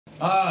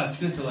Ah, it's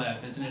good to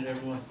laugh, isn't it,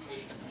 everyone?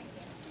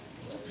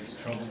 These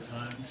troubled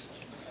times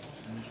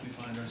in which we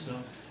find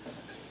ourselves.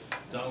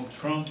 Donald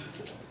Trump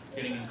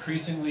getting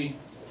increasingly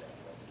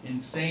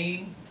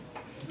insane.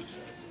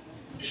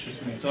 Just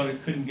when we thought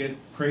it couldn't get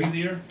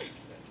crazier.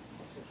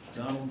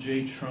 Donald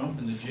J. Trump,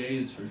 and the J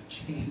is for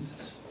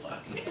Jesus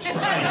fucking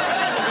Christ.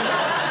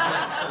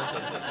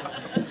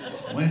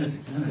 When is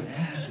it gonna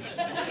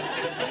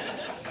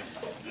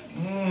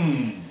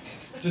end?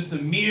 Just a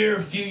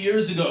mere few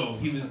years ago,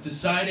 he was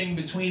deciding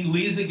between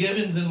Lisa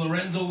Gibbons and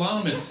Lorenzo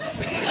Lamas on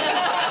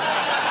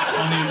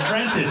The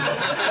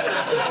Apprentice.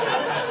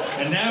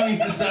 And now he's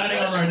deciding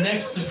on our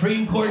next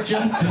Supreme Court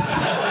justice.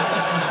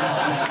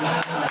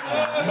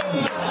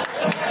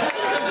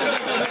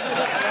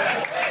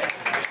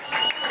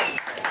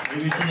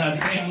 Maybe from that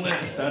same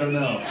list, I don't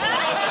know.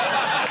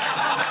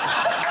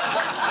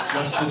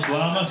 Justice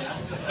Lamas.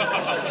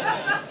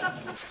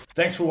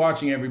 Thanks for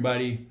watching,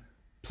 everybody.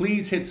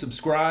 Please hit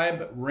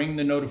subscribe, ring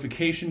the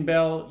notification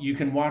bell. You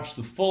can watch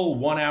the full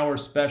 1-hour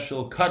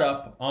special cut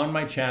up on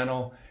my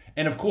channel.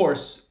 And of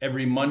course,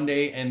 every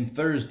Monday and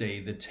Thursday,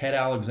 the Ted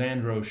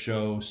Alexandro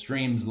Show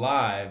streams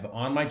live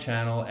on my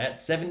channel at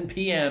 7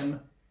 p.m.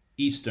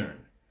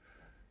 Eastern.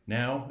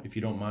 Now, if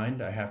you don't mind,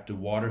 I have to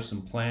water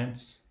some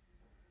plants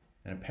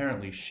and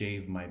apparently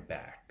shave my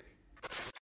back.